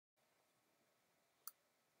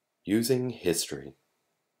Using history.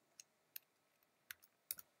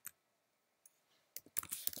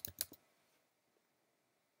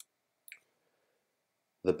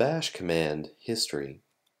 The bash command history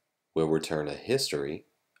will return a history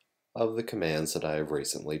of the commands that I have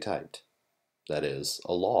recently typed. That is,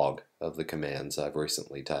 a log of the commands I've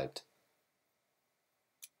recently typed.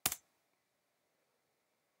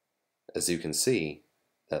 As you can see,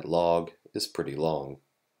 that log is pretty long.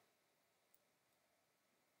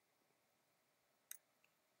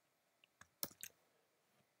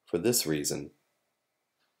 For this reason,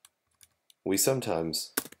 we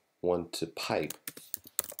sometimes want to pipe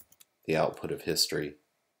the output of history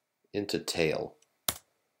into tail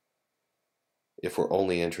if we're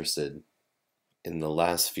only interested in the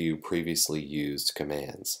last few previously used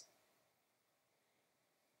commands.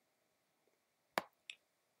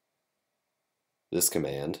 This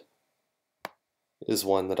command is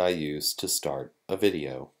one that I use to start a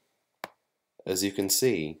video. As you can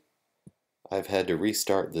see, I've had to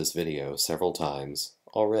restart this video several times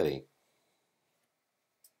already.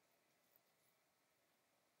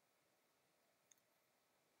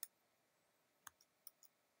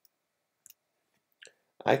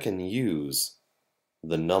 I can use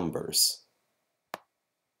the numbers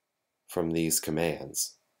from these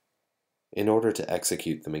commands in order to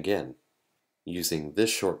execute them again using this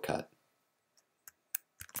shortcut.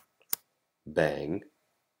 Bang,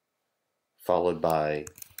 followed by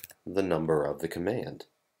the number of the command.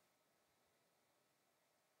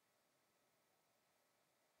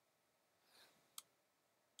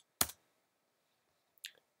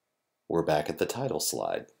 We're back at the title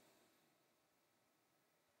slide.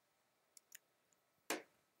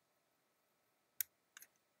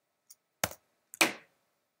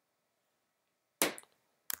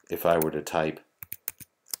 If I were to type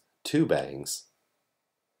 2 bangs,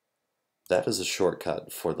 that is a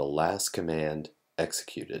shortcut for the last command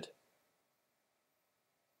executed.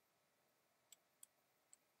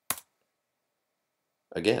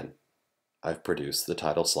 Again, I've produced the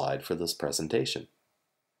title slide for this presentation.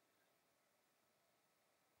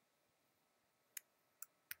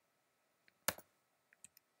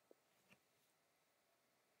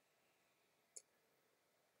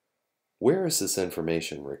 Where is this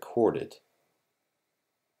information recorded?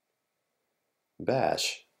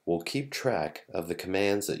 Bash will keep track of the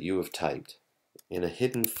commands that you have typed in a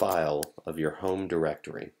hidden file of your home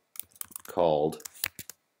directory called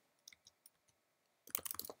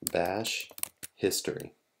bash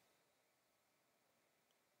history.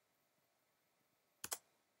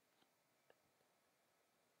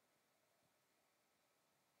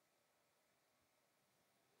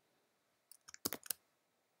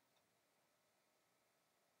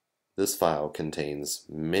 This file contains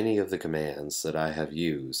many of the commands that I have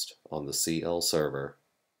used on the CL server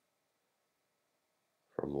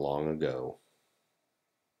from long ago.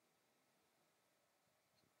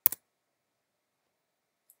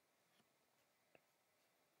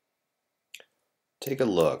 Take a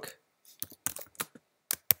look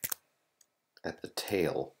at the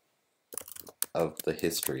tail of the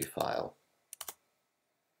history file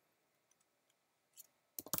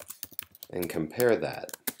and compare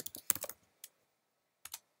that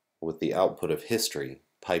with the output of history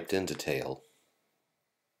piped into tail.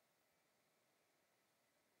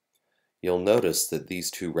 You'll notice that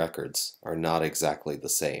these two records are not exactly the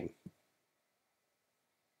same.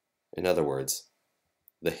 In other words,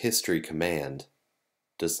 the history command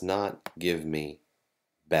does not give me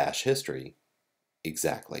bash history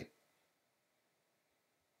exactly.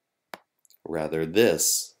 Rather,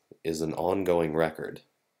 this is an ongoing record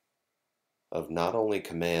of not only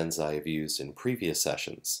commands I have used in previous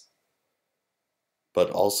sessions, but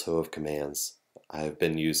also of commands I have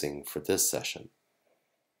been using for this session.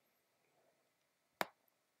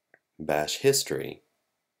 Bash history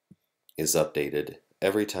is updated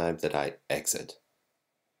every time that I exit.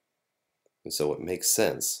 And so it makes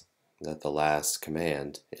sense that the last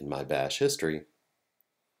command in my bash history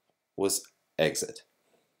was exit.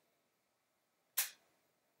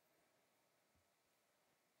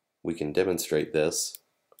 We can demonstrate this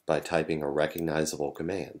by typing a recognizable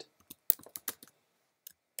command.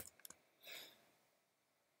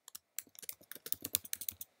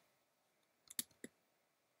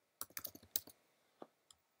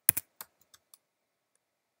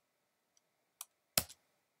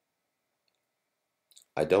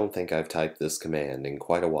 I don't think I've typed this command in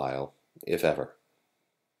quite a while, if ever.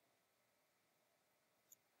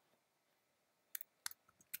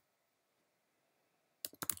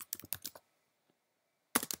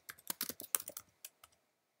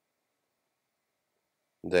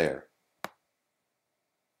 There.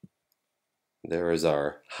 there is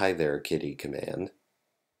our hi there kitty command.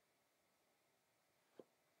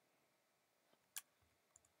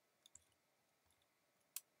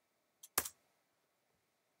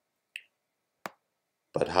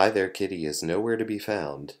 But hi there kitty is nowhere to be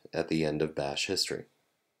found at the end of bash history.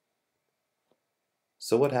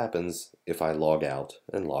 So what happens if I log out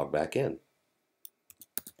and log back in?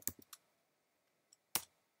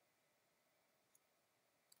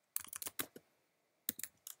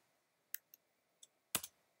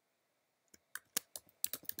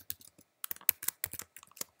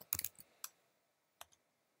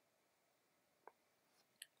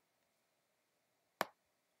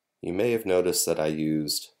 You may have noticed that I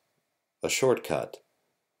used a shortcut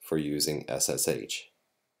for using SSH.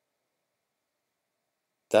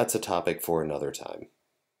 That's a topic for another time.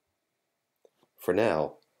 For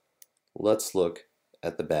now, let's look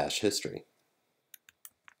at the bash history.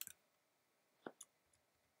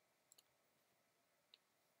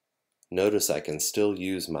 Notice I can still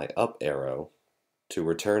use my up arrow to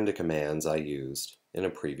return to commands I used in a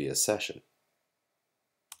previous session.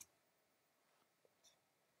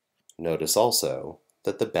 Notice also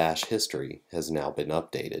that the bash history has now been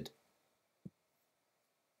updated.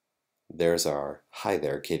 There's our hi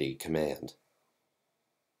there kitty command.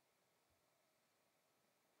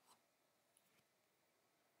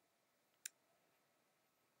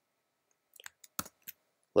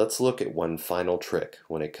 Let's look at one final trick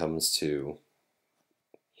when it comes to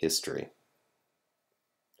history.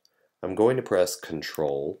 I'm going to press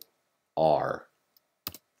Control R.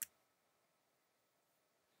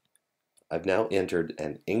 I've now entered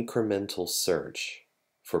an incremental search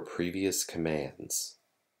for previous commands.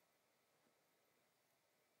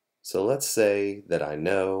 So let's say that I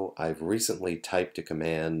know I've recently typed a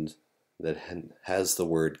command that has the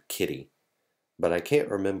word kitty, but I can't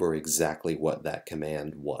remember exactly what that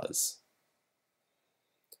command was.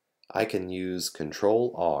 I can use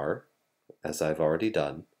Control R, as I've already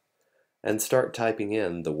done, and start typing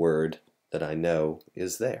in the word that I know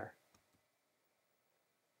is there.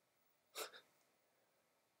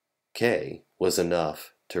 K was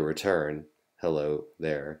enough to return hello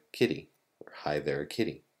there kitty, or hi there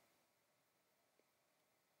kitty.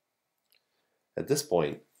 At this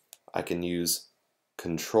point, I can use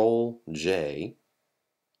Control J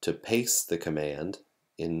to paste the command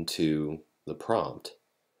into the prompt,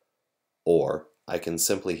 or I can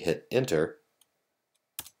simply hit Enter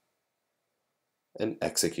and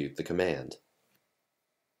execute the command.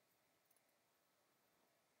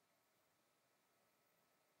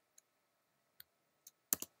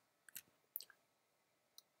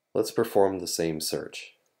 Let's perform the same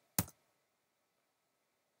search.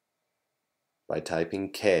 By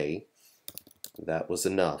typing K, that was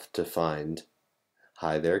enough to find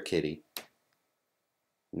hi there kitty.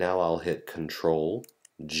 Now I'll hit Control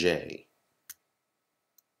J.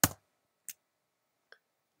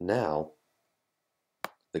 Now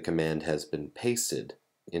the command has been pasted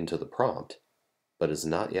into the prompt, but has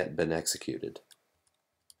not yet been executed.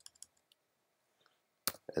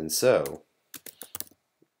 And so,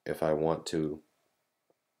 if I want to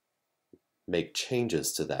make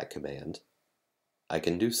changes to that command, I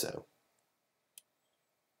can do so.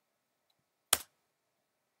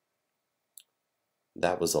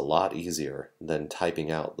 That was a lot easier than typing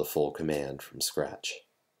out the full command from scratch.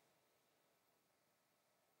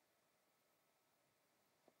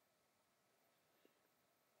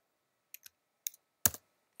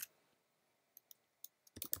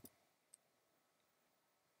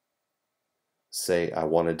 Say I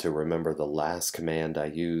wanted to remember the last command I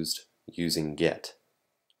used using get.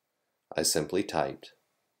 I simply typed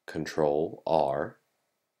Control R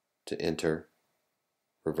to enter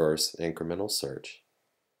reverse incremental search,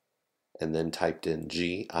 and then typed in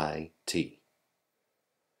GIT.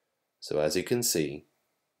 So as you can see,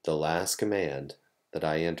 the last command that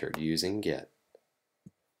I entered using get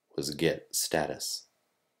was get status.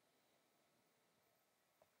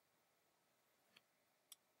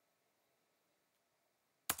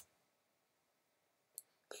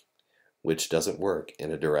 Which doesn't work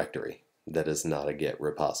in a directory that is not a Git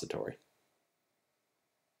repository.